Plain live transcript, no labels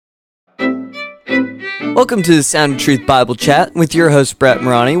Welcome to the Sound of Truth Bible Chat with your host, Brett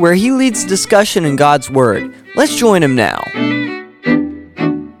Morani, where he leads discussion in God's Word. Let's join him now.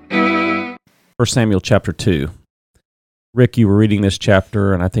 1 Samuel chapter 2. Rick, you were reading this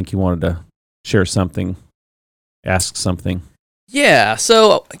chapter, and I think you wanted to share something, ask something. Yeah,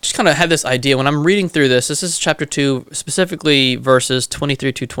 so I just kind of had this idea when I'm reading through this. This is chapter 2, specifically verses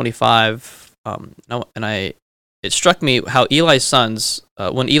 23 to 25. It struck me how Eli's sons,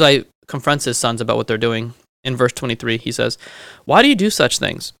 when Eli confronts his sons about what they're doing, in verse 23, he says, "Why do you do such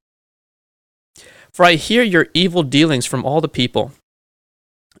things? For I hear your evil dealings from all the people.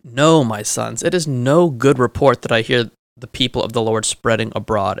 No, my sons, it is no good report that I hear the people of the Lord spreading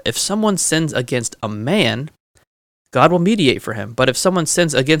abroad. If someone sins against a man, God will mediate for him. But if someone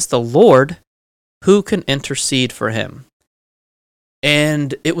sins against the Lord, who can intercede for him?"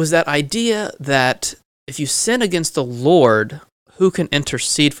 And it was that idea that if you sin against the Lord, who can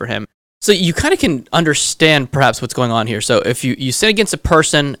intercede for him? So you kind of can understand perhaps what's going on here. So if you sin against a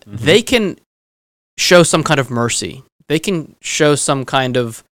person, they can show some kind of mercy. They can show some kind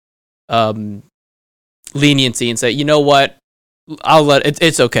of leniency and say, you know what, I'll let it.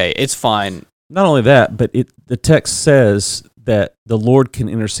 It's okay. It's fine. Not only that, but the text says that the Lord can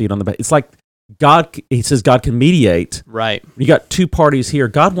intercede on the behalf. It's like God. He says God can mediate. Right. You got two parties here.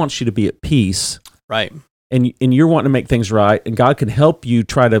 God wants you to be at peace. Right. And you're wanting to make things right, and God can help you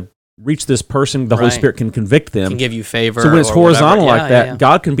try to reach this person. The Holy Spirit can convict them. Can give you favor. So when it's horizontal like that, yeah.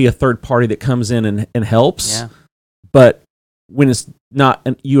 God can be a third party that comes in and helps. Yeah. But when it's not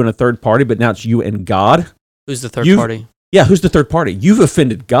you and a third party, but now it's you and God. Who's the third party? Yeah, who's the third party? You've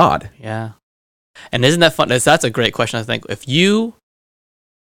offended God. Yeah. And isn't that fun? That's a great question, I think. If you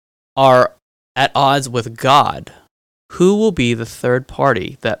are at odds with God, who will be the third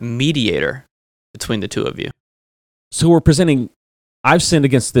party, that mediator between the two of you? So we're presenting, I've sinned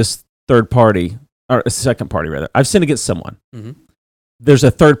against this third party, or a second party rather. I've sinned against someone. Mm-hmm. There's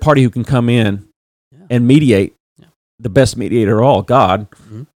a third party who can come in and mediate, the best mediator of all, God.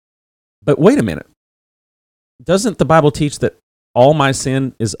 Mm-hmm. But wait a minute. Doesn't the Bible teach that all my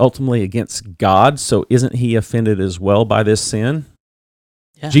sin is ultimately against God? So isn't he offended as well by this sin?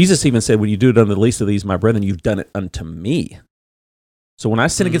 Yeah. Jesus even said, when you do it unto the least of these, my brethren, you've done it unto me. So when I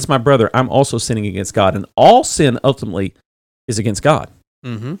sin against my brother, I'm also sinning against God. And all sin ultimately is against God.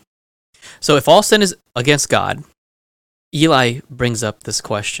 Mm-hmm. So if all sin is against God, Eli brings up this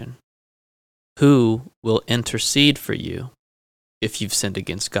question: who will intercede for you if you've sinned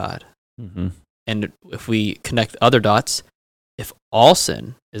against God? Mm-hmm. And if we connect other dots, if all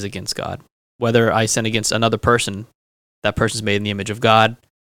sin is against God, whether I sin against another person, that person's made in the image of God,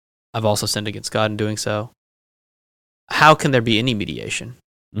 I've also sinned against God in doing so. How can there be any mediation?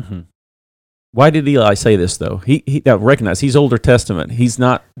 Mm-hmm. Why did Eli say this, though? He now recognize he's Older Testament. He's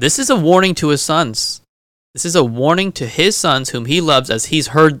not. This is a warning to his sons. This is a warning to his sons, whom he loves, as he's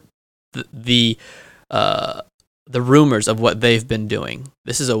heard the rumors of what they've been doing.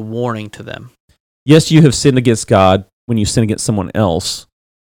 This is a warning to them. Yes, you have sinned against God when you sin against someone else,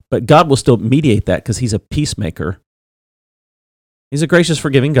 but God will still mediate that because he's a peacemaker. He's a gracious,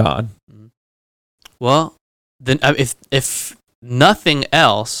 forgiving God. Well, then if nothing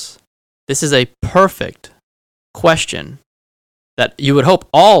else, this is a perfect question that you would hope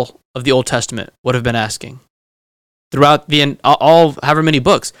all of the Old Testament would have been asking throughout all however many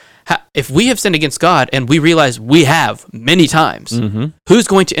books. If we have sinned against God, and we realize we have many times, who's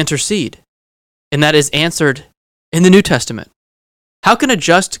going to intercede? And that is answered in the New Testament. How can a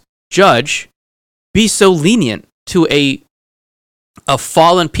just judge be so lenient to a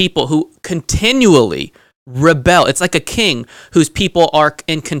fallen people who continually rebel? It's like a king whose people are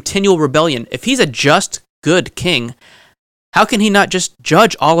in continual rebellion. If he's a just, good king, how can he not just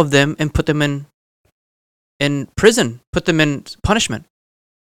judge all of them and put them in prison, put them in punishment?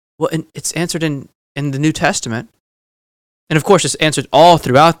 Well, it's answered in the New Testament. And of course, it's answered all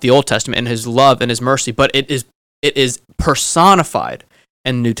throughout the Old Testament in his love and his mercy, but it is personified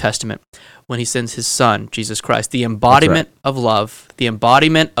in the New Testament when he sends his son, Jesus Christ, the embodiment of love, the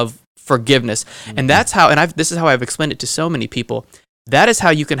embodiment of forgiveness. Mm-hmm. And that's how, this is how I've explained it to so many people. That is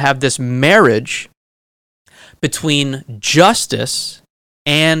how you can have this marriage between justice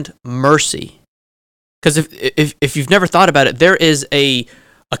and mercy. Because if you've never thought about it, there is a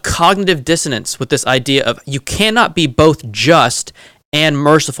cognitive dissonance with this idea of you cannot be both just and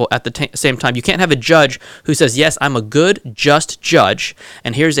merciful at the same time. You can't have a judge who says, yes, I'm a good, just judge,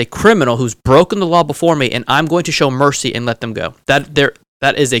 and here's a criminal who's broken the law before me, and I'm going to show mercy and let them go.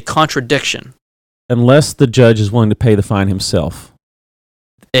 That is a contradiction. Unless the judge is willing to pay the fine himself.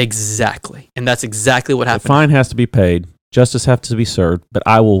 Exactly. And that's exactly what happened. The fine has to be paid. Justice has to be served, but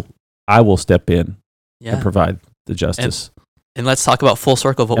I will step in Yeah. and provide the justice And let's talk about full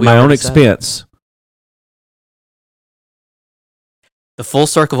circle of what at we my own already said. expense. The full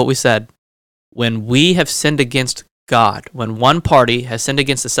circle of what we said. When we have sinned against God, when one party has sinned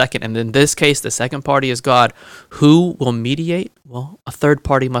against the second, and in this case, the second party is God, who will mediate? Well, a third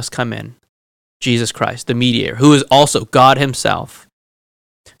party must come in. Jesus Christ, the mediator, who is also God himself,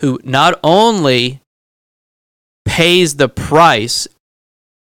 who not only pays the price,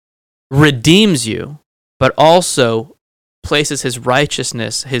 redeems you, but also places his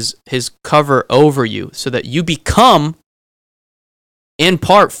righteousness, his cover over you, so that you become, in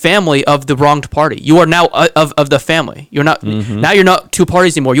part, family of the wronged party. You are now of the family. You're not now. You're not two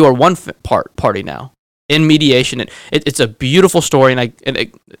parties anymore. You are one party now in mediation. It's a beautiful story.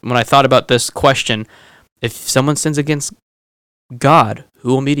 And when I thought about this question, if someone sins against God, who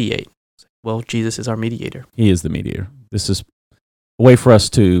will mediate? Well, Jesus is our mediator. He is the mediator. This is a way for us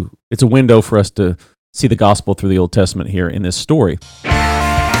to, it's a window for us to see the gospel through the Old Testament here in this story.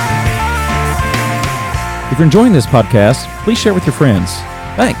 If you're enjoying this podcast, please share with your friends.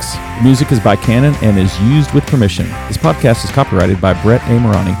 Thanks. The music is by Canon and is used with permission. This podcast is copyrighted by Brett A.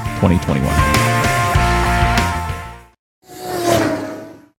 Morani, 2021.